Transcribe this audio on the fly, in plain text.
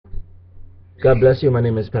God bless you. My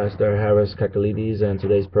name is Pastor Harris Kakoulides, and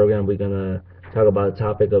today's program we're going to talk about the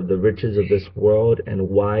topic of the riches of this world and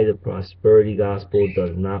why the prosperity gospel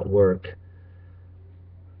does not work.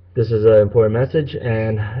 This is an important message,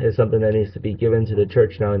 and it's something that needs to be given to the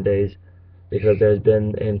church nowadays, because there's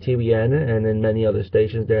been in TBN and in many other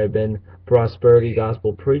stations there have been prosperity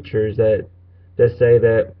gospel preachers that say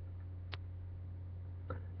that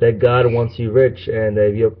God wants you rich, and that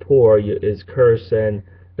if you're poor is cursed, and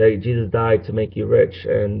that Jesus died to make you rich,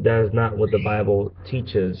 and that is not what the Bible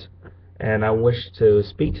teaches. And I wish to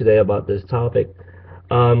speak today about this topic.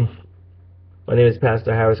 My name is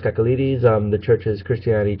Pastor Harris Kakoulides. The church is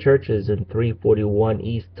Christianity Church is in 341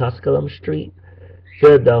 East Tusculum Street,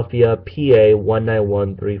 Philadelphia, PA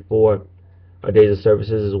 19134. Our days of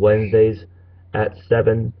services is Wednesdays at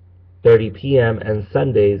 7:30 p.m. and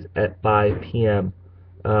Sundays at 5 p.m.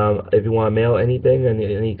 If you want to mail anything,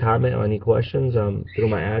 any comment or any questions, through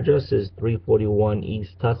my address is 341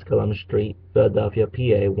 East Tusculum Street, Philadelphia,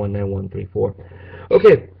 PA 19134.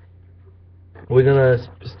 Okay, we're gonna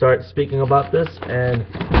start speaking about this, and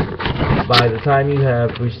by the time you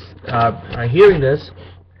are hearing this,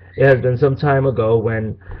 it has been some time ago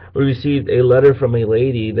when we received a letter from a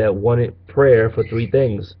lady that wanted prayer for three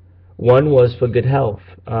things. One was for good health.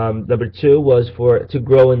 Number two was to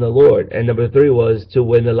grow in the Lord. And number three was to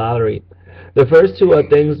win the lottery. The first two are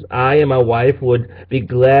things I and my wife would be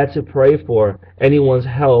glad to pray for. Anyone's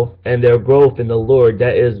health and their growth in the Lord,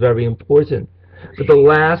 that is very important. But the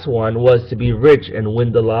last one was to be rich and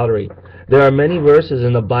win the lottery. There are many verses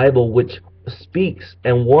in the Bible which speaks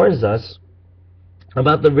and warns us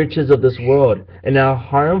about the riches of this world and how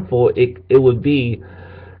harmful it would be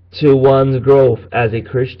to one's growth as a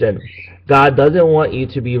Christian. God doesn't want you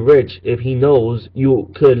to be rich if He knows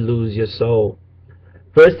you could lose your soul.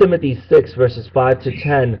 1 Timothy 6 verses 5 to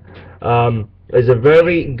 10 is a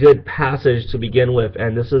very good passage to begin with,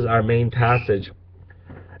 and this is our main passage.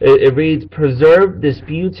 It reads, "Preserve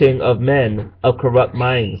disputing of men of corrupt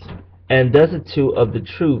minds, and destitute of the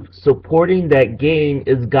truth, supporting that gain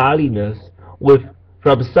is godliness,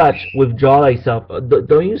 from such withdraw thyself."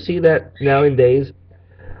 Don't you see that nowadays?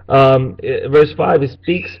 Verse 5, it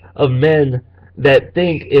speaks of men that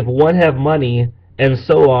think if one have money and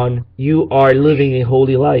so on, you are living a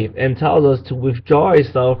holy life, and tells us to withdraw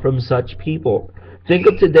ourselves from such people. Think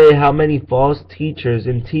of today how many false teachers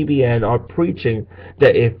in TBN are preaching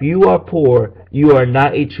that if you are poor, you are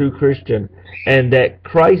not a true Christian, and that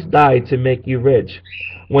Christ died to make you rich.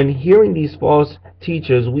 When hearing these false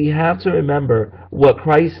teachers, we have to remember what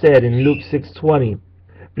Christ said in Luke 6:20.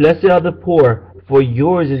 "Blessed are the poor, for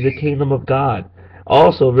yours is the kingdom of God."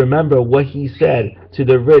 Also remember what He said to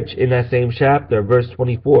the rich in that same chapter, verse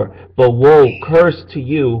 24. "But woe, curse to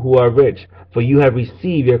you who are rich, for you have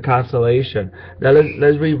received your consolation." Now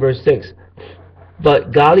let's read verse 6.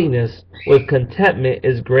 "But godliness with contentment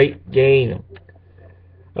is great gain."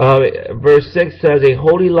 Verse 6 says, "A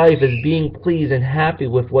holy life is being pleased and happy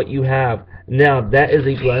with what you have." Now that is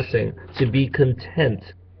a blessing, to be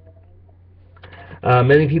content.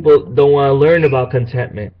 Many people don't want to learn about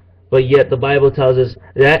contentment, but yet the Bible tells us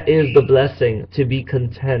that is the blessing, to be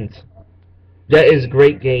content. That is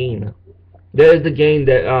great gain. That is the gain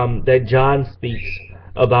that John speaks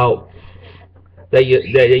about, that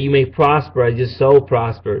you may prosper as your soul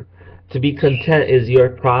prospered. To be content is your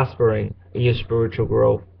prospering in your spiritual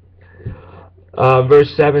growth.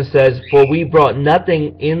 Verse 7 says, "For we brought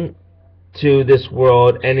nothing into this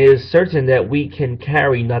world, and it is certain that we can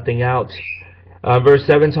carry nothing out." Verse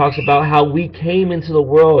 7 talks about how we came into the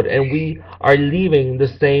world and we are leaving the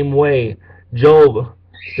same way. Job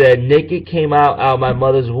said, "Naked came out of my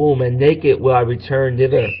mother's womb, and naked will I return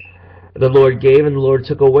thither. The Lord gave and the Lord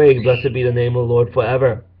took away. Blessed be the name of the Lord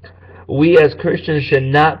forever." We as Christians should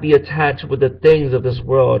not be attached with the things of this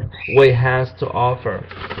world, what it has to offer.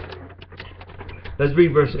 Let's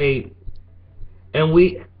read verse 8.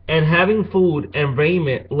 And having food and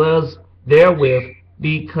raiment, let us therewith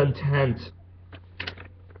be content."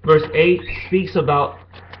 Verse 8 speaks about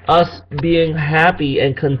us being happy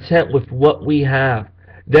and content with what we have.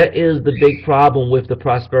 That is the big problem with the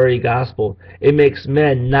prosperity gospel. It makes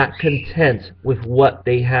men not content with what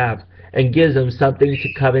they have and gives them something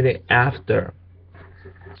to covenant after.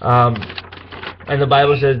 And the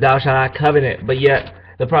Bible says, "Thou shalt not covenant," but yet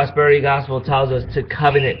the prosperity gospel tells us to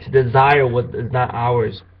covenant, to desire what is not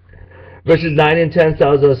ours. Verses 9 and 10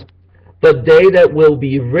 tells us, "But they that will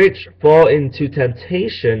be rich fall into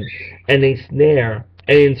temptation and a snare,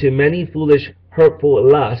 and into many foolish hurtful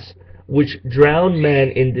lusts, which drown men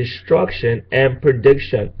in destruction and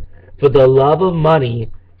perdition. For the love of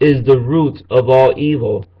money is the root of all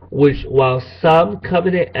evil, which while some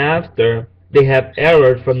covenant after, they have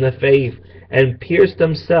erred from the faith and pierced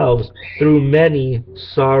themselves through many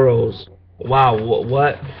sorrows. Wow,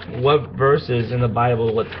 what verses in the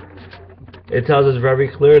Bible? What it tells us very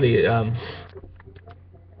clearly.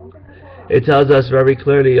 It tells us very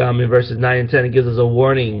clearly in verses 9 and 10. It gives us a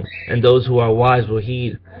warning, and those who are wise will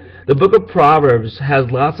heed. The book of Proverbs has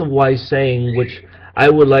lots of wise saying, which I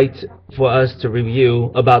would like for us to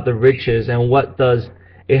review about the riches and what does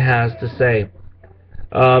it has to say.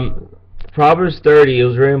 Proverbs 30, it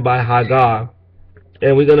was written by Hagar,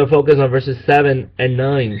 and we're going to focus on verses 7 and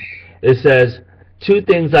 9. It says, "Two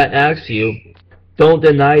things I ask you, don't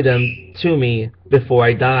deny them to me before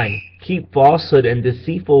I die. Keep falsehood and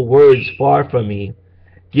deceitful words far from me.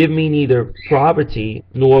 Give me neither poverty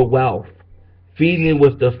nor wealth. Feed me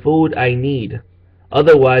with the food I need.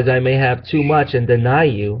 Otherwise I may have too much and deny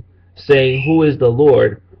you, saying, 'Who is the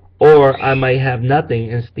Lord?' Or I might have nothing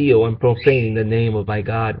and steal and profaning the name of my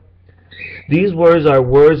God." These words are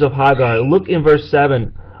words of Hagar. Look in verse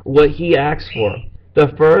 7 what he asks for. The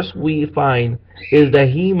first we find is that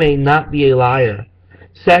he may not be a liar.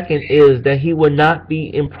 Second is that he would not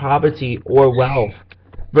be in poverty or wealth.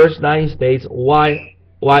 Verse 9 states, why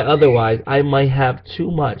otherwise I might have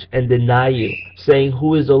too much and deny you, saying,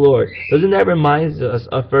 "Who is the Lord?" Doesn't that remind us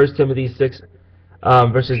of 1 Timothy 6,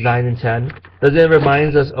 verses 9 and 10? Doesn't it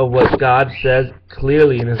remind us of what God says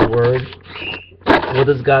clearly in His Word? What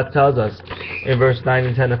does God tell us in verse 9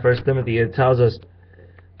 and 10 of 1 Timothy? It tells us,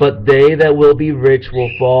 "But they that will be rich will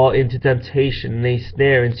fall into temptation, and a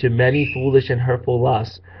snare, into many foolish and hurtful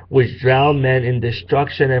lusts, which drown men in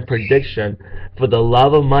destruction and perdition. For the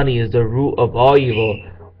love of money is the root of all evil."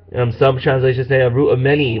 Some translations say a root of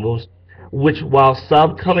many evils, which while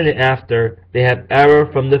some covenant after, they have error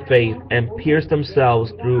from the faith, and pierced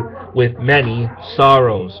themselves through with many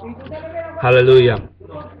sorrows. Hallelujah.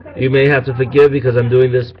 You may have to forgive because I'm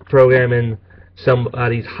doing this program in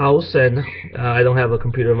somebody's house, and I don't have a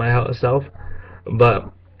computer myself,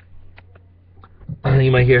 but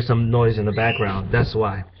you might hear some noise in the background. That's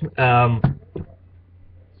why.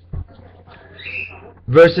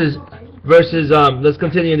 Let's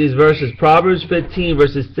continue these verses. Proverbs 15,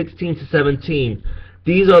 verses 16 to 17.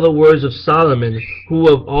 These are the words of Solomon, who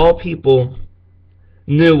of all people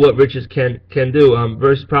knew what riches can do.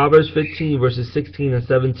 Proverbs 15, verses 16 and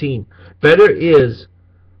 17. "Better is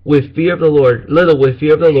with fear of the Lord, little with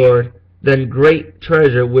fear of the Lord, than great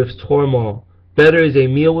treasure with turmoil. Better is a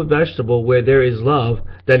meal with vegetable where there is love,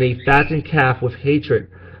 than a fattened calf with hatred."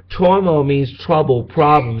 Turmoil means trouble,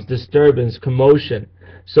 problems, disturbance, commotion.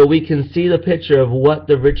 So we can see the picture of what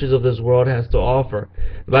the riches of this world has to offer.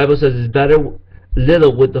 The Bible says it's better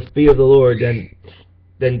little with the fear of the Lord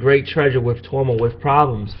than great treasure with turmoil, with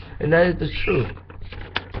problems. And that is the truth.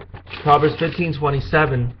 Proverbs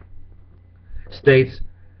 15:27 states,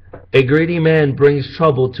 "A greedy man brings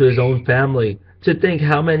trouble to his own family." To think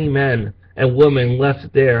how many men and women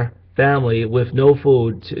left their family with no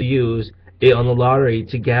food to use it on the lottery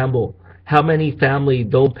to gamble. How many families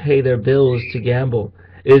don't pay their bills to gamble.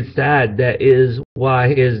 It's sad. That is why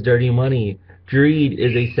is dirty money. Greed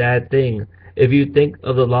is a sad thing. If you think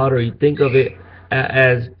of the lottery, think of it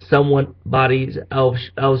as somebody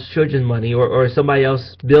else children's money, or somebody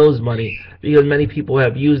else's bill's money, because many people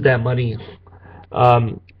have used that money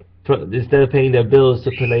instead of paying their bills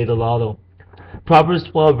to play the lotto. Proverbs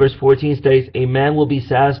 12 verse 14 states, "A man will be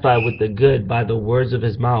satisfied with the good by the words of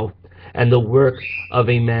his mouth, and the work of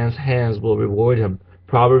a man's hands will reward him."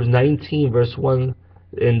 Proverbs 19 verse 1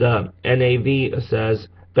 in the NAV says,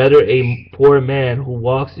 "Better a poor man who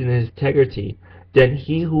walks in his integrity than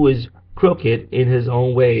he who is crooked in his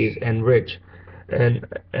own ways and rich." And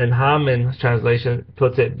Haman's translation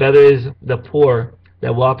puts it, "Better is the poor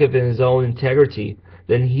that walketh in his own integrity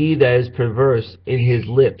than he that is perverse in his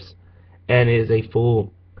lips and is a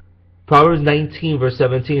fool." Proverbs 19 verse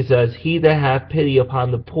 17 says, "He that hath pity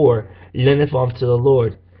upon the poor lendeth unto the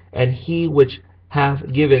Lord, and he which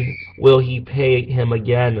hath given will he pay him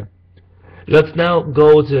again." Let's now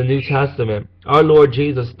go to the New Testament. Our Lord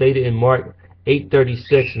Jesus stated in Mark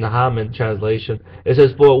 8:36 in the Haman translation, it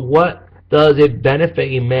says, "For what does it benefit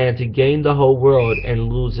a man to gain the whole world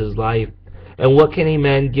and lose his life? And what can a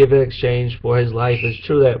man give in exchange for his life?" It's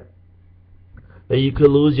true that you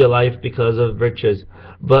could lose your life because of riches,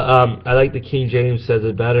 but I like the King James says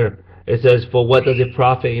it better. It says, "For what does it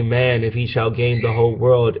profit a man if he shall gain the whole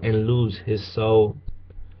world and lose his soul?"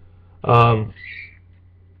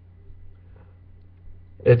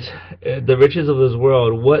 It's the riches of this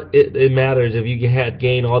world. What it matters if you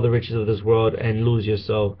gain all the riches of this world and lose your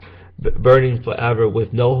soul, burning forever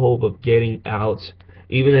with no hope of getting out.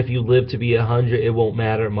 Even if you live to be 100, it won't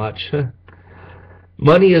matter much.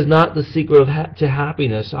 Money is not the secret to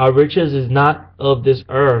happiness. Our riches is not of this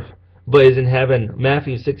earth, but is in heaven.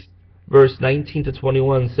 Matthew 6, verse 19 to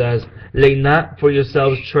 21 says, "Lay not for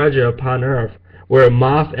yourselves treasure upon earth, where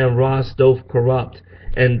moth and rust doth corrupt,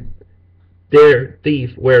 and where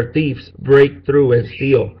thieves break through and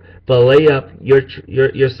steal. But lay up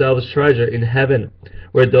yourselves treasure in heaven,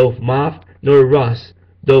 where doth moth nor rust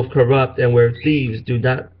doth corrupt, and where thieves do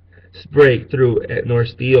not break through nor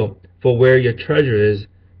steal. For where your treasure is,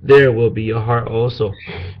 there will be your heart also."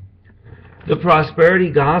 The prosperity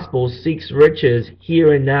gospel seeks riches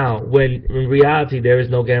here and now, when in reality there is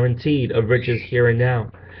no guarantee of riches here and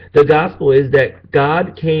now. The gospel is that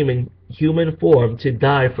God came in human form to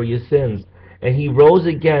die for your sins, and He rose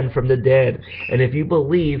again from the dead. And if you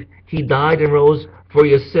believe He died and rose for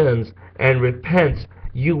your sins and repent,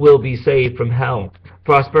 you will be saved from hell.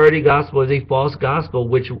 Prosperity gospel is a false gospel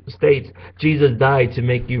which states Jesus died to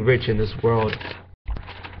make you rich in this world.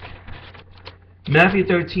 Matthew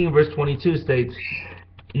 13 verse 22 states,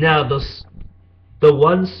 "Now the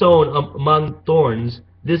one sown among thorns,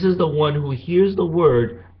 this is the one who hears the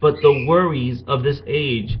word, but the worries of this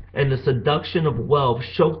age and the seduction of wealth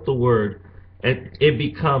choke the word, and it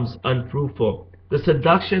becomes unfruitful." The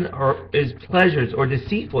seduction is pleasures or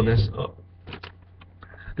deceitfulness.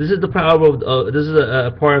 This is the parable. This is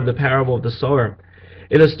a part of the parable of the sower.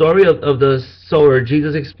 In the story of the sower,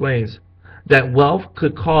 Jesus explains that wealth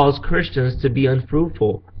could cause Christians to be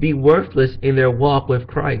unfruitful, be worthless in their walk with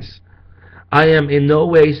Christ. I am in no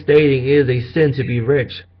way stating it is a sin to be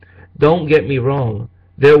rich. Don't get me wrong.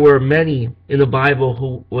 There were many in the Bible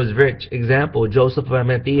who was rich. Example, Joseph of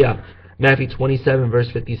Arimathea, Matthew 27 verse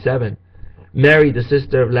 57. Mary, the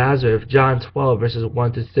sister of Lazarus, John 12 verses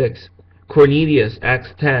 1 to 6. Cornelius,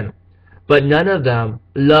 Acts 10. But none of them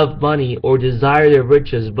loved money or desired their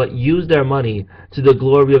riches, but used their money to the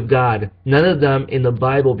glory of God. None of them in the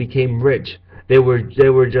Bible became rich. They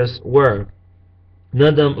just were. None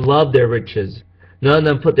of them loved their riches. None of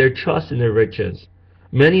them put their trust in their riches.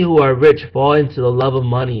 Many who are rich fall into the love of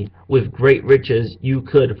money. With great riches, you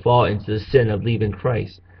could fall into the sin of leaving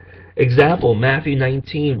Christ. Example, Matthew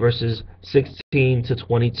 19 verses 16 to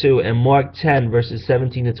 22 and Mark 10 verses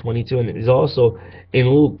 17 to 22, and it is also in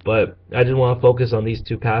Luke, but I didn't want to focus on these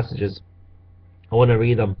two passages. I want to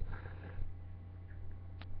read them.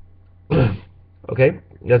 Okay,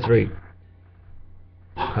 let's read.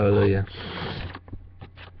 Hallelujah.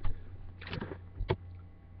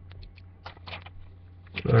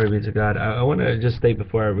 Glory be to God. I want to just state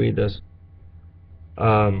before I read this.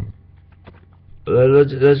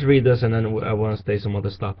 Let's read this, and then I want to state some other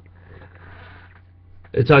stuff.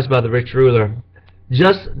 It talks about the rich ruler.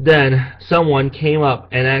 Just then someone came up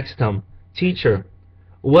and asked him, "Teacher,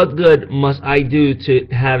 what good must I do to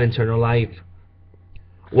have eternal life?"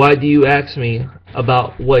 "Why do you ask me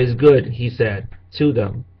about what is good?" he said to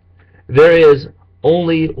them. "There is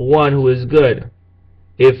only one who is good.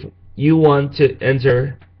 If you want to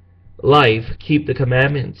enter life, keep the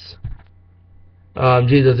commandments."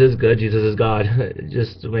 Jesus is good. Jesus is God.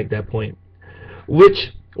 Just to make that point.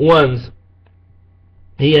 "Which ones?"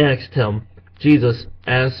 he asked him. Jesus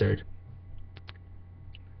answered,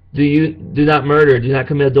 Do not murder, do not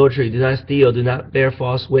commit adultery, do not steal, do not bear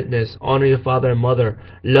false witness, honor your father and mother,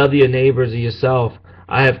 love your neighbors and yourself.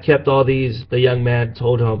 I have kept all these." The young man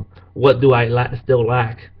told him, "What do I still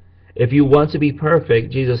lack?" "If you want to be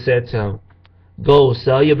perfect," Jesus said to him, "go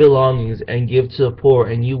sell your belongings and give to the poor,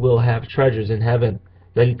 and you will have treasures in heaven.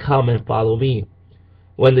 Then come and follow me."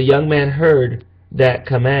 When the young man heard that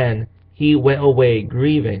command, he went away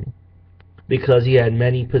grieving, because he had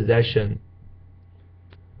many possessions.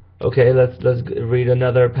 Okay, let's read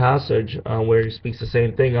another passage where he speaks the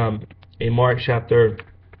same thing. In Mark chapter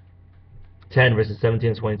 10, verses 17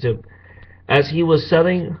 and 22. As he was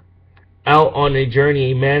setting out on a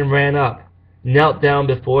journey, a man ran up, knelt down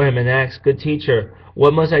before him, and asked, "Good teacher,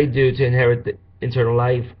 what must I do to inherit the eternal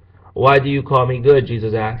life?" "Why do you call me good?"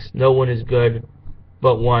 Jesus asked. "No one is good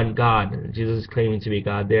but one, God." Jesus is claiming to be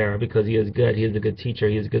God there because He is good. He is the good teacher.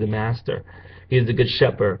 He is a good master. He is the good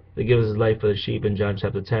shepherd that gives His life for the sheep in John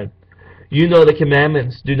chapter 10. "You know the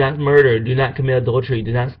commandments. Do not murder. Do not commit adultery.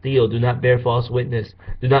 Do not steal. Do not bear false witness.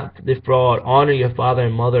 Do not defraud. Honor your father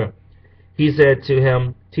and mother." He said to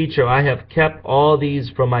him, "Teacher, I have kept all these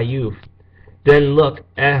from my youth." Then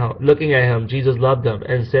looking at him, Jesus loved him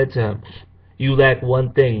and said to him, "You lack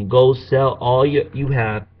one thing. Go sell all you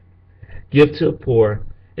have, give to the poor,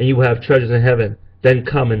 and you will have treasures in heaven. Then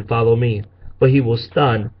come and follow me." But he was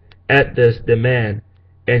stunned at this demand,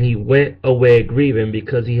 and he went away grieving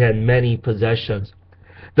because he had many possessions.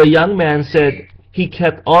 The young man said he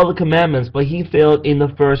kept all the commandments, but he failed in the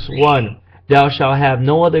first one. Thou shalt have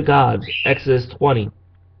no other gods. Exodus 20.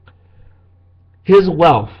 His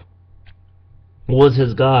wealth was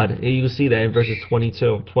his God. And you see that in verses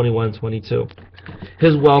 21, 22.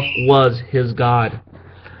 His wealth was his God,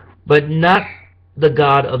 but not the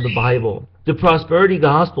God of the Bible. The prosperity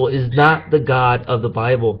gospel is not the God of the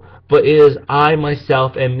Bible, but it is I,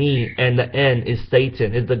 myself, and me, and the end is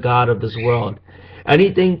Satan, is the God of this world.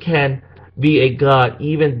 Anything can be a God,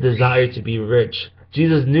 even desire to be rich.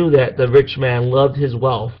 Jesus knew that the rich man loved his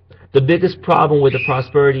wealth. The biggest problem with the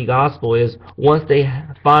prosperity gospel is once they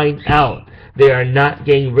find out they are not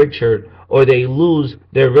getting richer, or they lose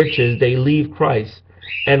their riches, they leave Christ.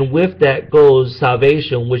 And with that goes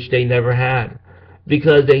salvation, which they never had,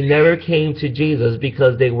 because they never came to Jesus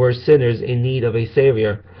because they were sinners in need of a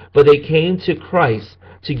Savior, but they came to Christ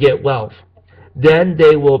to get wealth. Then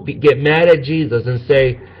they will get mad at Jesus and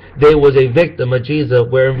say they was a victim of Jesus,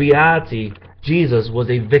 where in reality Jesus was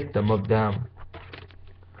a victim of them.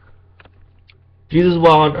 Jesus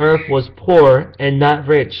while on earth was poor and not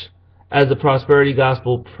rich, as the prosperity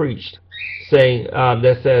gospel preached, saying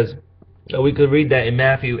that says, we could read that in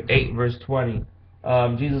Matthew 8 verse 20.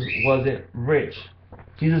 Jesus wasn't rich.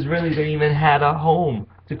 Jesus really didn't even have a home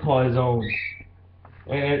to call his own.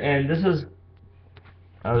 And this is,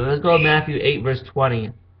 let's go to Matthew 8 verse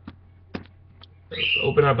 20. Let's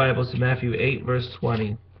open our Bibles to Matthew 8 verse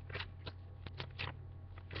 20.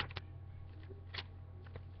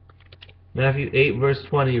 Matthew 8 verse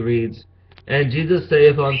 20 reads, And Jesus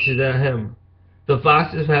saith unto him, The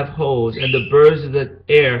foxes have holes, and the birds of the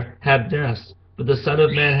air have nests, but the Son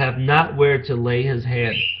of Man hath not where to lay his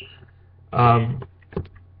head.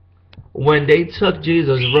 When they took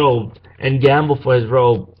Jesus' robe and gambled for his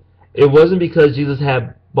robe, it wasn't because Jesus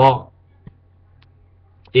had bought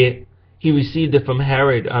it. He received it from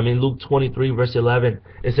Herod. In Luke 23 verse 11,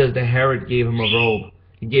 it says that Herod gave him a robe.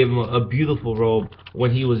 He gave him a beautiful robe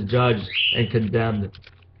when he was judged and condemned.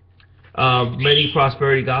 Many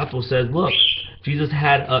prosperity gospel says, look, Jesus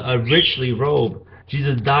had a richly robe.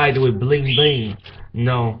 Jesus died with bling bling.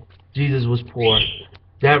 No, Jesus was poor.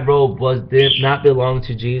 That robe did not belong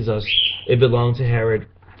to Jesus. It belonged to Herod.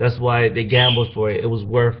 That's why they gambled for it. It was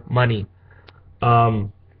worth money.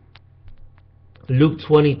 Luke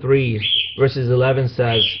 23 verses 11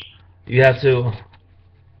 says, you have to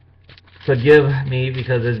forgive me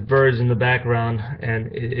because there's birds in the background and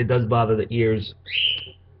it does bother the ears.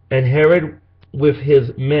 And Herod with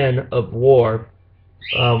his men of war,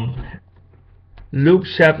 Luke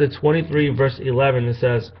chapter 23 verse 11, it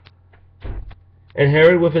says, And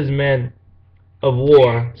Herod with his men of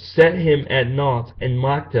war set him at naught and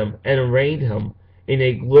mocked him and arrayed him in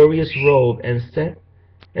a glorious robe and sent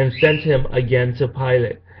him again to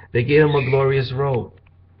Pilate. They gave him a glorious robe.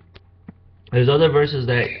 There's other verses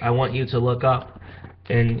that I want you to look up,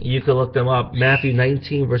 and you can look them up. Matthew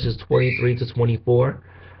 19 verses 23 to 24,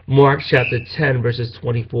 Mark chapter 10 verses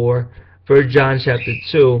 24, 1 John chapter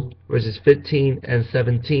 2 verses 15 and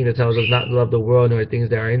 17. It tells us not to love the world nor the things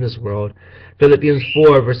that are in this world. Philippians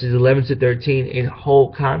 4 verses 11 to 13 in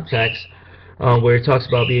whole context, where it talks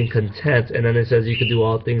about being content, and then it says you can do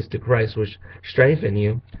all things to Christ which strengthen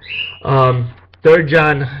you. 3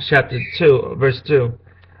 John chapter 2 verse 2.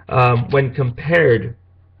 When compared,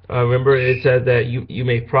 remember it says that you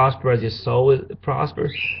may prosper as your soul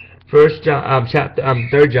prospers. 3 John chapter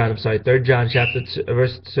 2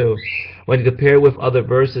 verse 2. When compared with other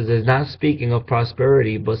verses, is not speaking of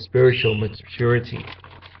prosperity but spiritual maturity.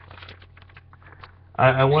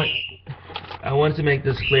 I want to make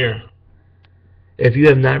this clear. If you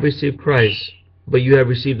have not received Christ, but you have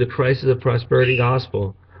received the Christ of the prosperity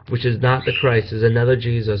gospel, which is not the Christ, is another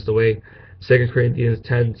Jesus, the way 2 Corinthians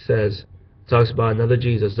 10 says, talks about another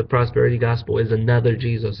Jesus. The prosperity gospel is another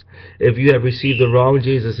Jesus. If you have received the wrong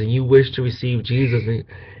Jesus and you wish to receive Jesus,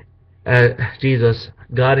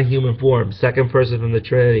 God in human form, second person from the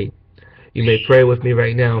Trinity, you may pray with me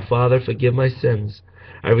right now. Father, forgive my sins.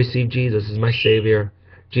 I receive Jesus as my Savior.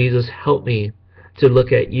 Jesus, help me to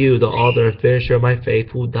look at you, the author and finisher of my faith,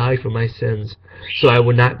 who died for my sins, so I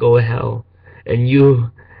would not go to hell. And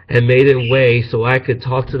you and made a way so I could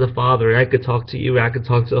talk to the Father, and I could talk to you, and I could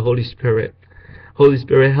talk to the Holy Spirit. Holy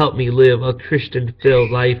Spirit, help me live a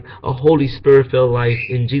Christian-filled life, a Holy Spirit-filled life.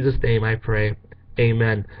 In Jesus' name I pray.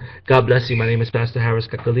 Amen. God bless you. My name is Pastor Harris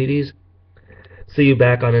Kakoulides. See you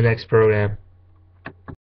back on the next program.